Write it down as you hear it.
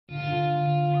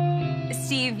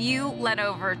Steve, you led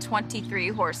over 23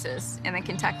 horses in the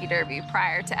Kentucky Derby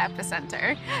prior to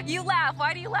Epicenter. You laugh.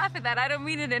 Why do you laugh at that? I don't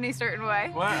mean it any certain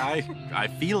way. Well, I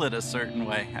feel it a certain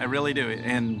way. I really do.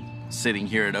 And sitting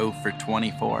here at 0 for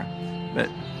 24. But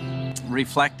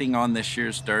reflecting on this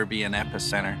year's Derby and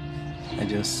Epicenter, I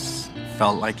just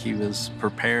felt like he was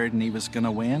prepared and he was going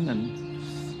to win,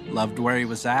 and loved where he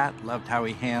was at, loved how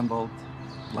he handled,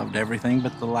 loved everything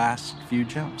but the last few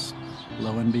jumps.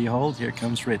 Lo and behold, here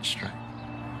comes Rich Strike.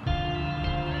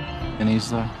 And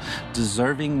he's the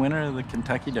deserving winner of the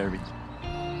Kentucky Derby.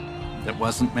 That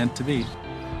wasn't meant to be.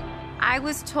 I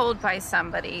was told by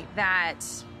somebody that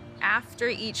after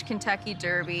each Kentucky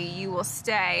Derby, you will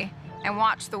stay and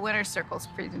watch the winner's circles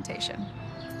presentation.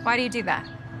 Why do you do that?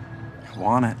 I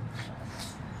want it.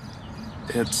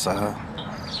 It's, a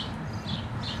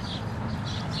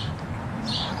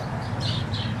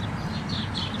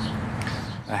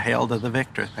hail to the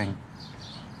victor thing.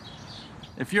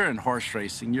 If you're in horse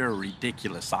racing, you're a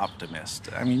ridiculous optimist.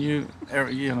 I mean, you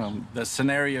know, the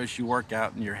scenarios you work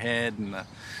out in your head and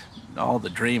all the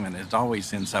dreaming, it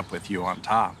always ends up with you on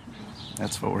top.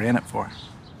 That's what we're in it for.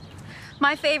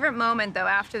 My favorite moment, though,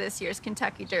 after this year's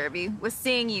Kentucky Derby was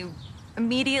seeing you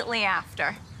immediately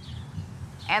after.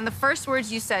 And the first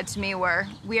words you said to me were,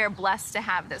 "We are blessed to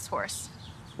have this horse."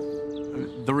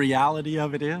 The reality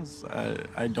of it is,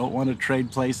 I don't want to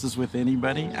trade places with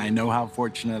anybody. I know how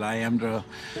fortunate I am to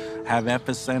have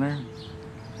Epicenter.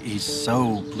 He's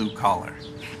so blue collar.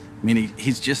 I mean,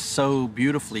 he's just so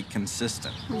beautifully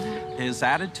consistent. His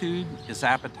attitude, his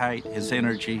appetite, his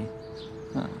energy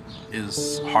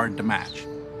is hard to match.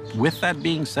 With that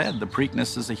being said, the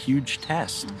Preakness is a huge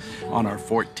test on our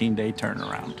 14-day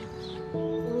turnaround.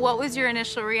 What was your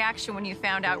initial reaction when you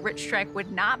found out Rich Strike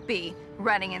would not be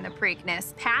running in the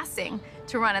Preakness, passing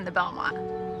to run in the Belmont?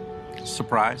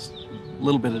 Surprised, a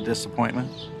little bit of disappointment.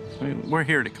 I mean, we're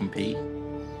here to compete.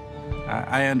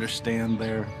 I understand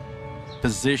their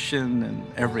position and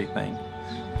everything,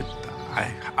 but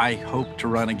I hope to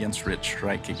run against Rich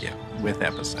Strike again with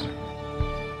Epicenter.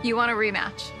 You want a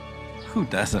rematch? Who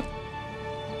doesn't?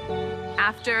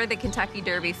 After the Kentucky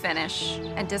Derby finish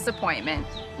and disappointment,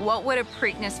 what would a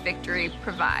Preakness victory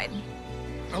provide?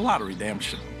 A lot of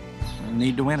redemption. We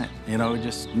need to win it. You know, we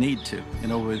just need to. You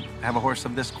know, we have a horse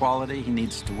of this quality, he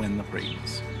needs to win the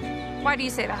Preakness. Why do you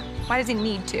say that? Why does he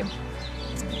need to?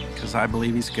 Because I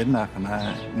believe he's good enough, and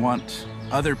I want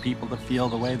other people to feel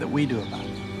the way that we do about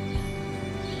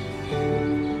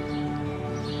it.